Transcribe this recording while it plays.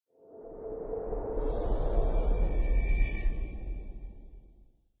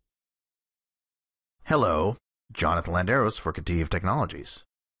Hello, Jonathan Landeros for KETIV Technologies.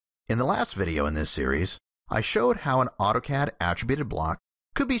 In the last video in this series, I showed how an AutoCAD attributed block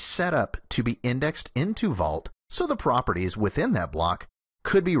could be set up to be indexed into Vault so the properties within that block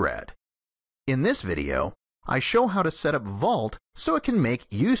could be read. In this video, I show how to set up Vault so it can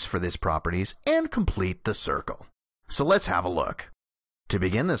make use for these properties and complete the circle. So let's have a look. To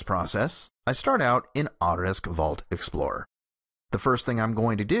begin this process, I start out in Autodesk Vault Explorer. The first thing I'm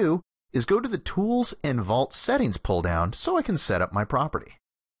going to do is go to the Tools and Vault Settings pull-down so I can set up my property.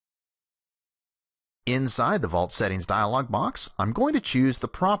 Inside the Vault Settings dialog box, I'm going to choose the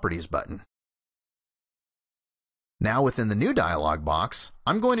Properties button. Now within the New dialog box,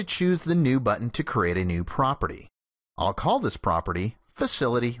 I'm going to choose the New button to create a new property. I'll call this property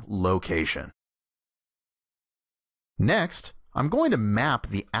Facility Location. Next, I'm going to map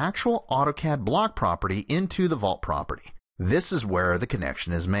the actual AutoCAD block property into the Vault property. This is where the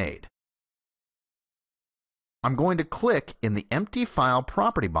connection is made. I'm going to click in the Empty File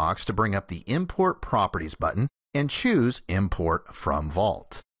Property box to bring up the Import Properties button and choose Import from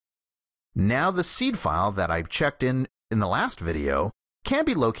Vault. Now the seed file that I checked in the last video can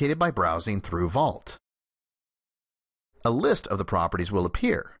be located by browsing through Vault. A list of the properties will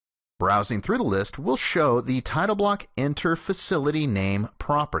appear. Browsing through the list will show the title block Enter Facility Name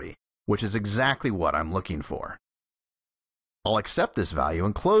property, which is exactly what I'm looking for. I'll accept this value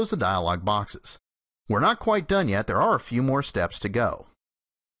and close the dialog boxes. We're not quite done yet, there are a few more steps to go.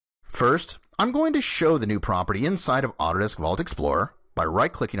 First, I'm going to show the new property inside of Autodesk Vault Explorer by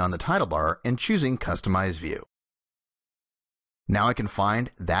right-clicking on the title bar and choosing Customize View. Now I can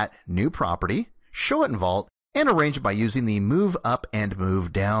find that new property, show it in Vault, and arrange it by using the Move Up and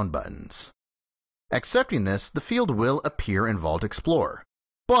Move Down buttons. Accepting this, the field will appear in Vault Explorer,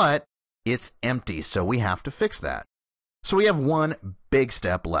 but it's empty, so we have to fix that. So we have one big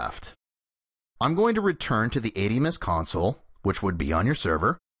step left. I'm going to return to the ADMS console, which would be on your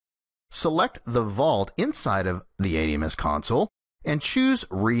server, select the Vault inside of the ADMS console, and choose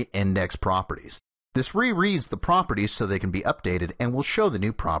Re-Index Properties. This rereads the properties so they can be updated and will show the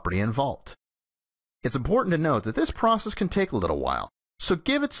new property in Vault. It's important to note that this process can take a little while, so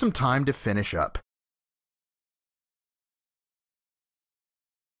give it some time to finish up.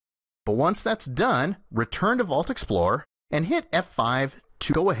 But once that's done, return to Vault Explorer and hit F5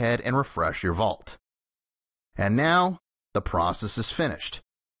 to go ahead and refresh your Vault. And now, the process is finished.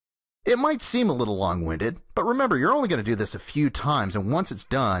 It might seem a little long-winded, but remember, you're only going to do this a few times, and once it's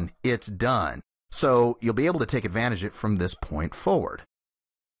done, it's done. So you'll be able to take advantage of it from this point forward.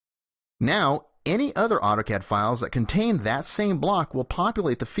 Now, any other AutoCAD files that contain that same block will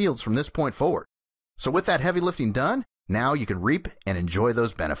populate the fields from this point forward. So with that heavy lifting done, now you can reap and enjoy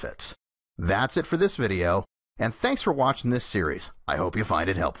those benefits. That's it for this video, and thanks for watching this series. I hope you find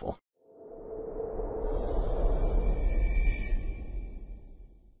it helpful.